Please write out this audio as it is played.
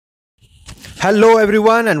Hello,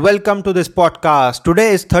 everyone, and welcome to this podcast.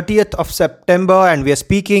 Today is 30th of September, and we are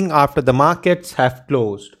speaking after the markets have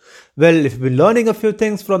closed. Well, if you've been learning a few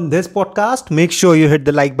things from this podcast, make sure you hit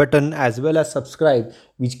the like button as well as subscribe,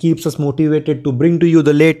 which keeps us motivated to bring to you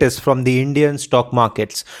the latest from the Indian stock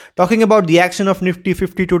markets. Talking about the action of Nifty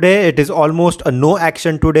 50 today, it is almost a no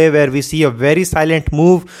action today where we see a very silent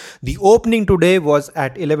move. The opening today was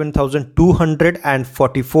at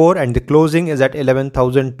 11,244 and the closing is at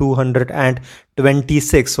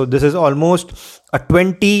 11,226. So this is almost a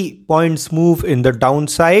 20 points move in the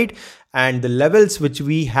downside. And the levels which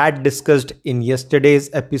we had discussed in yesterday's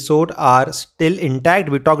episode are still intact.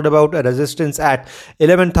 We talked about a resistance at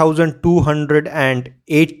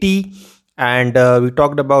 11,280 and we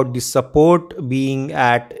talked about the support being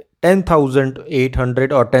at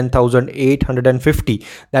 10,800 or 10,850.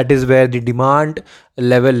 That is where the demand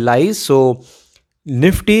level lies. So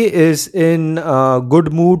Nifty is in a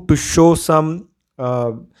good mood to show some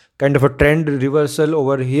kind of a trend reversal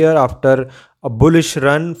over here after a bullish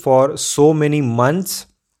run for so many months.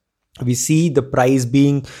 We see the price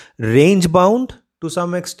being range bound to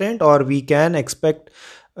some extent, or we can expect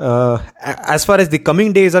as far as the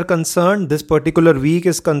coming days are concerned, this particular week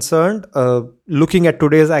is concerned, looking at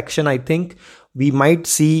today's action, I think we might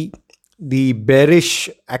see the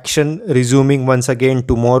bearish action resuming once again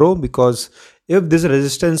tomorrow, because if this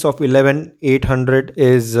resistance of 11,800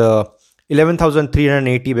 is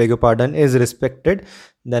 11,380 beg your pardon is respected,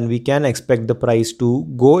 then we can expect the price to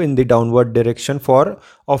go in the downward direction for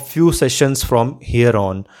a few sessions from here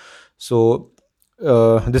on. So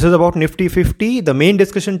this is about Nifty 50. The main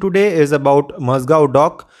discussion today is about Mazagon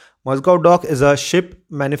Dock. Mazagon Dock is a ship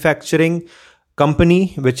manufacturing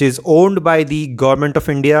company which is owned by the government of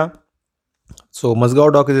India. So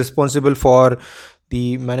Mazagon Dock is responsible for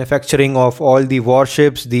the manufacturing of all the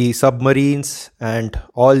warships, the submarines, and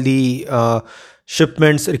all the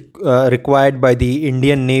shipments required by the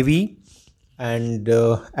Indian Navy. And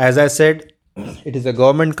as I said, it is a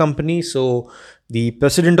government company. So the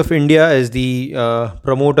President of India is the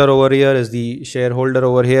promoter over here, is the shareholder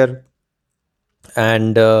over here.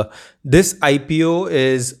 And this IPO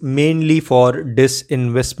is mainly for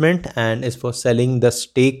disinvestment and is for selling the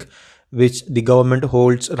stake which the government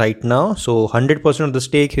holds right now. So 100% of the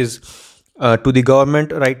stake is to the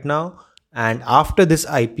government right now. And after this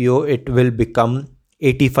IPO, it will become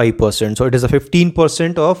 85%. So it is a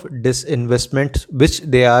 15% of disinvestment which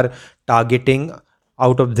they are targeting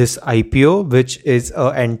out of this IPO, which is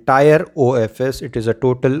an entire OFS. It is a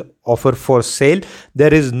total offer for sale.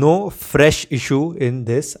 There is no fresh issue in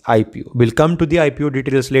this IPO. We'll come to the IPO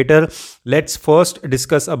details later. Let's first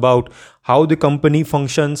discuss about how the company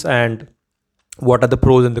functions and what are the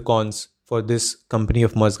pros and the cons for this company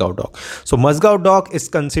of Mazagon Dock. So Mazagon Dock is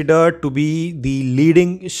considered to be the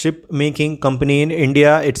leading ship making company in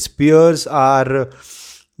India. Its peers are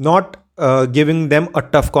not giving them a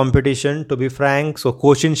tough competition, to be frank. So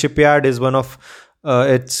Cochin Shipyard is one of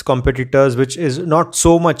its competitors, which is not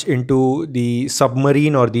so much into the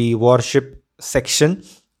submarine or the warship section.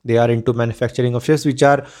 They are into manufacturing of ships, which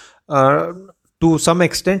are to some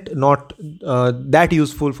extent not that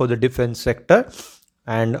useful for the defense sector.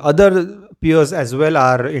 And other peers as well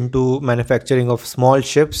are into manufacturing of small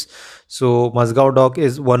ships. So Mazagon Dock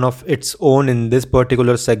is one of its own in this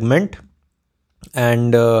particular segment.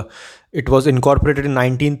 And it was incorporated in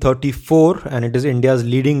 1934 and it is India's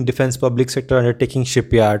leading defense public sector undertaking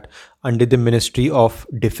shipyard under the Ministry of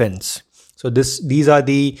Defense. So these are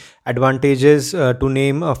the advantages. To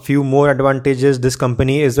name a few more advantages, this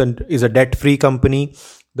company is a debt-free company.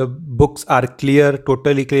 The books are clear,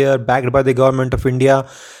 totally clear, backed by the government of India,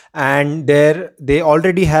 and they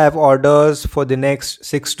already have orders for the next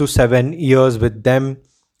 6 to 7 years with them.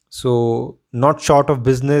 So not short of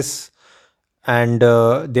business. And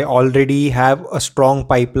they already have a strong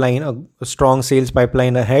pipeline, a strong sales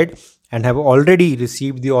pipeline ahead, and have already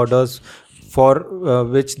received the orders for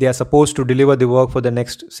which they are supposed to deliver the work for the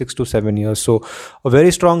next 6 to 7 years. So a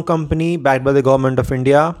very strong company backed by the government of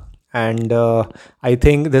India. And I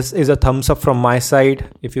think this is a thumbs up from my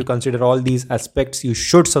side. If you consider all these aspects, you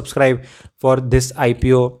should subscribe for this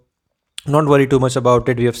IPO. Not worry too much about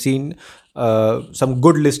it. We have seen some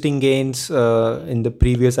good listing gains in the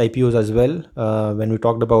previous IPOs as well. When we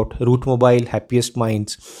talked about Route Mobile, Happiest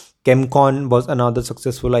Minds, Chemcon was another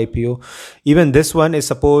successful IPO. Even this one is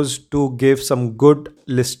supposed to give some good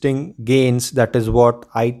listing gains. That is what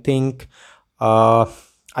I think. I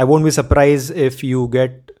won't be surprised if you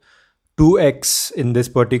get 2x in this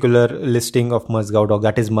particular listing of Mazagon Dock.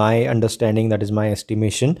 That is my understanding. That is my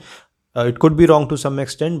estimation. It could be wrong to some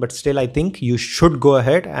extent, but still I think you should go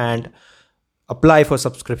ahead and apply for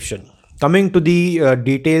subscription. Coming to the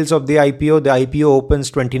details of the IPO, the IPO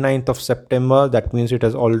opens 29th of September. That means it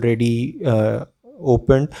has already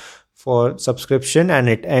opened for subscription, and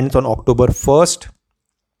it ends on October 1st.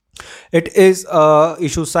 It is a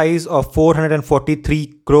issue size of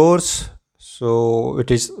 443 crores. So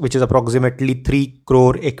which is approximately 3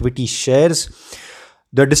 crore equity shares.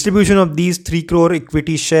 The distribution of these 3 crore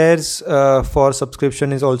equity shares for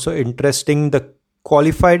subscription is also interesting. The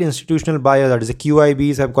qualified institutional buyers, that is the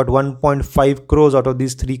QIBs, have got 1.5 crores out of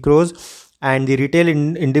these 3 crores, and the retail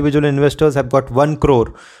individual investors have got 1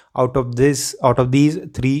 crore out of these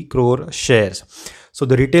 3 crore shares. So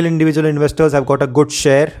the retail individual investors have got a good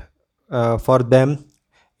share for them.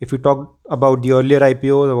 If you talk about the earlier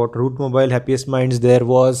IPOs, about Route Mobile, Happiest Minds, there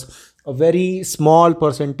was a very small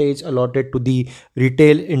percentage allotted to the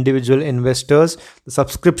retail individual investors. The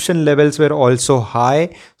subscription levels were also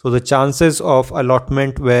high, so the chances of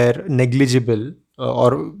allotment were negligible,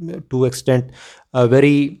 or to extent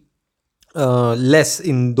very less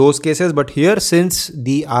in those cases. But here, since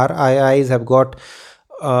the RIIs have got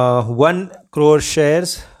 1 crore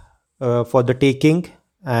shares for the taking,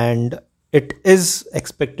 and it is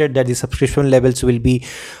expected that the subscription levels will be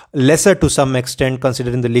lesser to some extent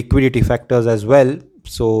considering the liquidity factors as well.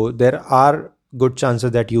 So there are good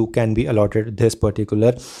chances that you can be allotted this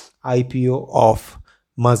particular IPO of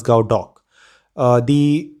Mazagon Dock.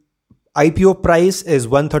 The IPO price is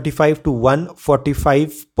 135 to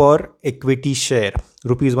 145 per equity share.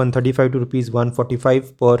 Rupees 135 to rupees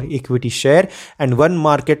 145 per equity share, and one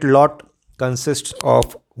market lot consists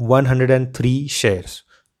of 103 shares.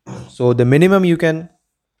 So the minimum you can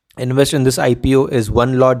invest in this IPO is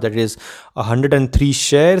one lot, that is 103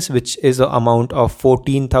 shares, which is an amount of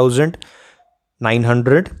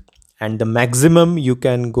 14,900, and the maximum you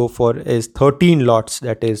can go for is 13 lots,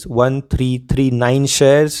 that is 1339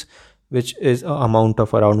 shares, which is an amount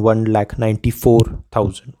of around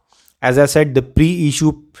 1,94,000. As I said, the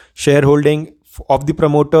pre-issue shareholding of the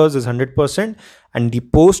promoters is 100%, and the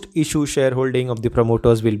post-issue shareholding of the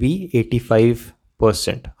promoters will be 85%.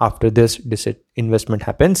 After this investment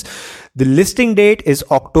happens. The listing date is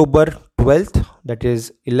October 12th, that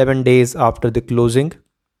is 11 days after the closing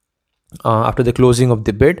of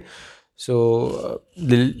the bid. So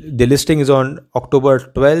the listing is on October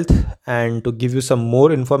 12th, and to give you some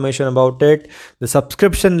more information about it, the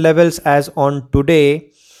subscription levels as on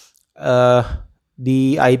today,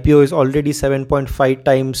 the IPO is already 7.5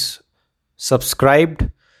 times subscribed,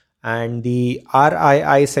 and the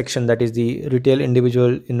RII section, that is the retail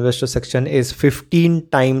individual investor section, is 15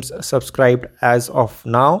 times subscribed as of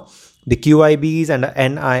now. The QIBs and the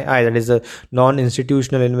NII, that is the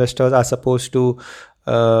non-institutional investors, are supposed to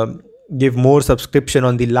give more subscription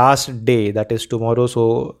on the last day, that is tomorrow.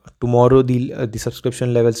 So tomorrow the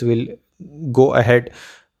subscription levels will go ahead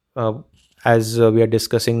as we are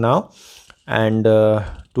discussing now, and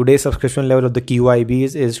today's subscription level of the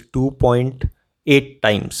QIBs is 2.8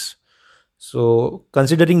 times. So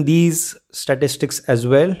considering these statistics as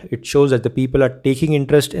well, it shows that the people are taking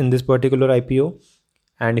interest in this particular IPO.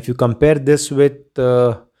 And if you compare this with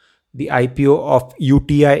the IPO of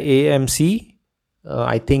UTI AMC,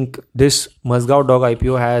 I think this Mazagon Dock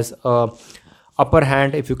IPO has a upper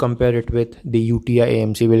hand if you compare it with the UTI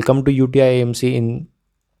AMC. We'll come to UTI AMC in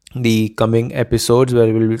the coming episodes,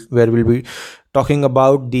 where we'll be talking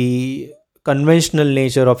about the conventional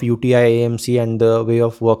nature of UTI AMC and the way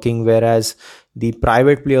of working, whereas the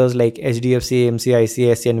private players like HDFC AMC,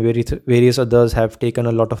 ICICI and various others have taken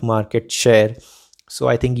a lot of market share. So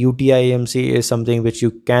I think UTI AMC is something which you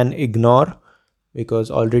can ignore, because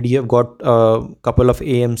already you've got a couple of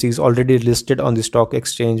AMCs already listed on the stock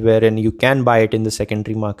exchange, wherein you can buy it in the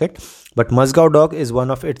secondary market. But Mazagon Dock is one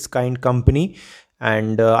of its kind company,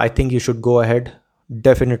 and I think you should go ahead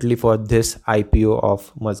definitely for this IPO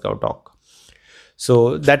of Mazagon Dock.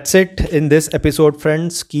 So that's it in this episode,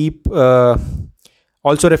 friends. Keep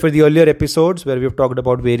also refer the earlier episodes where we've talked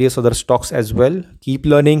about various other stocks as well. Keep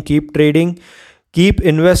learning, keep trading, keep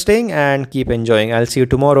investing, and keep enjoying. I'll see you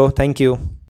tomorrow. Thank you.